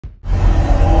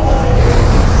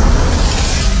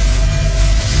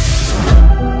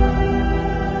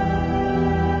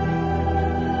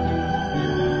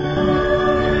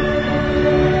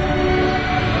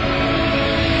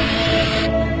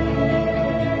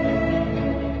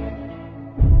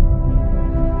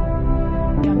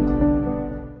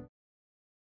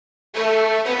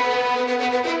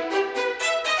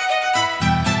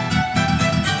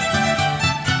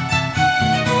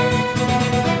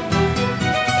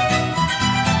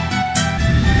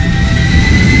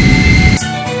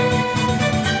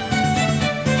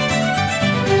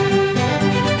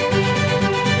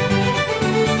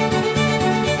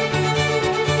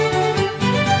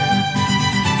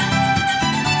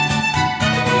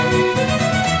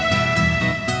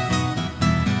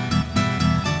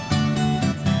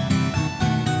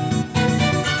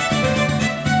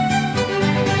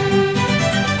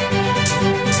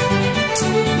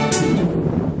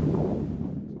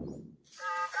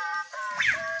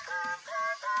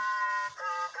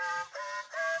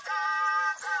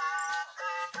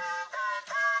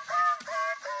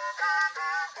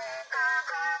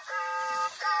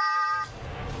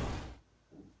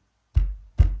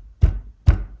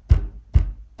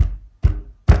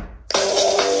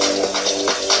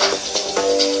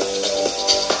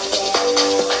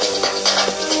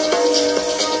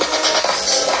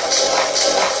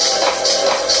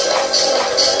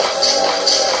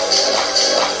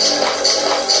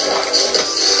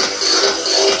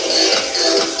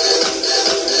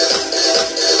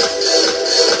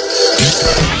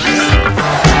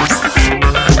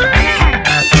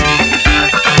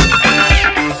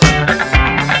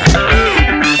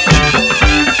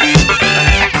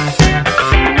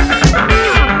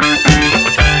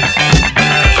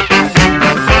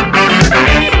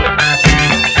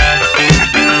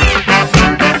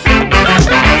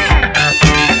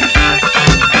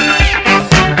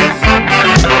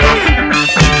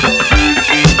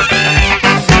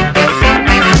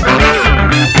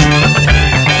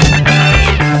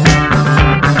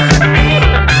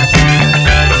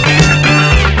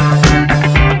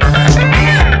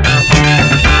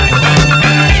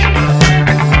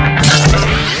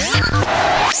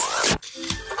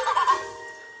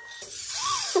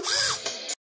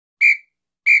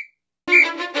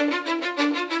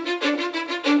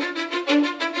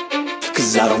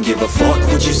cause I don't give a fuck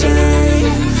what you say.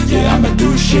 Yeah, I'ma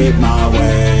do shit my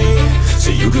way.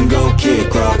 So you can go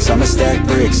kick rocks, I'ma stack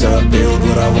bricks up, build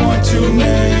what I want to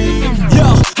make. Yo,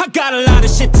 I got a lot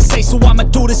of shit to say, so I'ma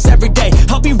do this every day.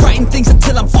 I'll be writing things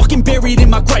until I'm fucking buried in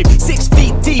my grave. 6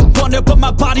 feet deep under, but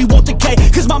my body won't decay,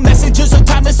 cause my messages are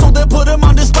timeless, so they'll put them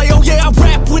on display. Oh yeah, I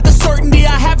rap with a certainty,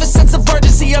 I have a sense of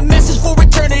urgency, a message for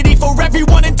eternity, for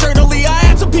everyone internally. I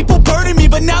had some people burning me,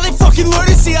 but now they fucking learn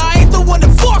to see I